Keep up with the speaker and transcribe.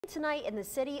Tonight in the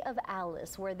city of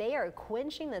Alice, where they are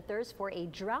quenching the thirst for a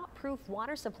drought-proof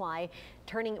water supply,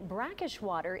 turning brackish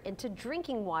water into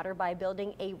drinking water by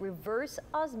building a reverse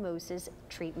osmosis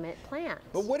treatment plant.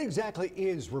 But what exactly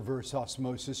is reverse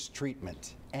osmosis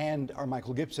treatment? And our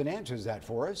Michael Gibson answers that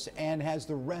for us and has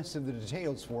the rest of the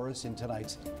details for us in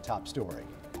tonight's top story.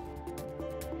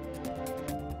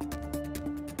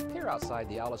 Here outside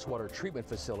the Alice Water Treatment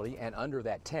Facility and under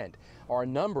that tent are a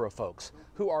number of folks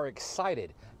who are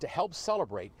excited to help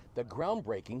celebrate the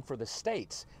groundbreaking for the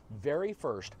state's very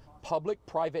first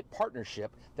public-private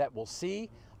partnership that will see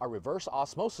a reverse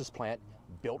osmosis plant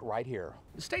built right here.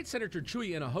 State Senator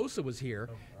Chuy Hinojosa was here,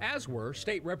 as were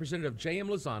State Representative J.M.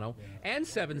 Lozano and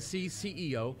 7C's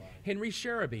CEO Henry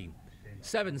Sheraby.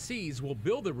 7C's will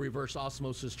build the reverse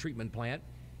osmosis treatment plant.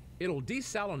 It'll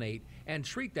desalinate and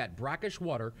treat that brackish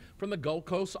water from the Gulf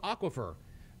Coast Aquifer.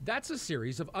 That's a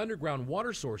series of underground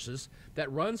water sources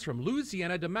that runs from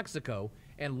Louisiana to Mexico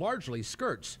and largely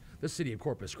skirts the city of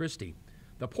Corpus Christi.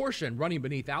 The portion running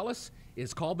beneath Alice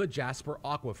is called the Jasper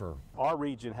Aquifer. Our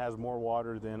region has more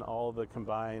water than all the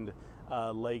combined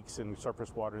lakes and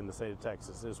surface water in the state of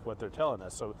Texas, is what they're telling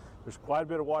us. So there's quite a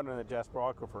bit of water in the Jasper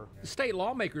Aquifer. State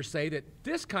lawmakers say that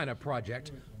this kind of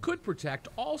project could protect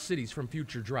all cities from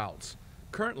future droughts.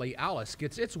 Currently, Alice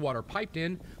gets its water piped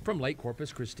in from Lake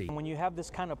Corpus Christi. When you have this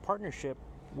kind of partnership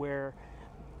where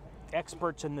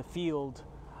experts in the field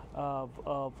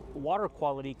of water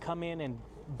quality come in and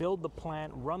build the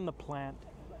plant, run the plant,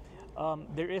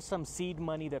 there is some seed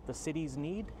money that the cities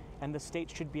need, and the state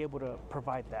should be able to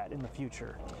provide that in the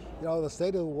future. You know, the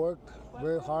state has worked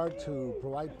very hard to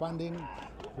provide funding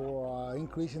for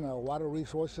increasing our water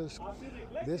resources.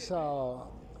 This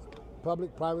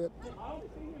public-private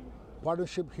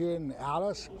partnership here in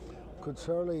Alice could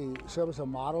certainly serve as a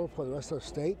model for the rest of the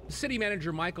state. City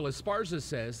Manager Michael Esparza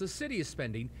says the city is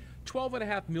spending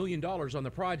 $12.5 million on the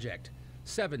project.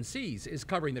 7C's is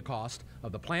covering the cost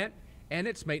of the plant and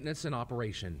its maintenance and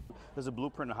operation. There's a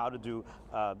blueprint on how to do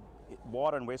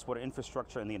water and wastewater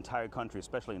infrastructure in the entire country,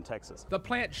 especially in Texas. The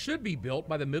plant should be built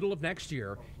by the middle of next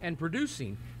year and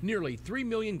producing nearly 3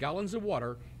 million gallons of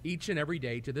water each and every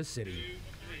day to the city.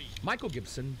 Michael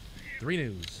Gibson, 3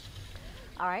 News.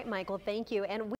 All right, Michael, thank you. And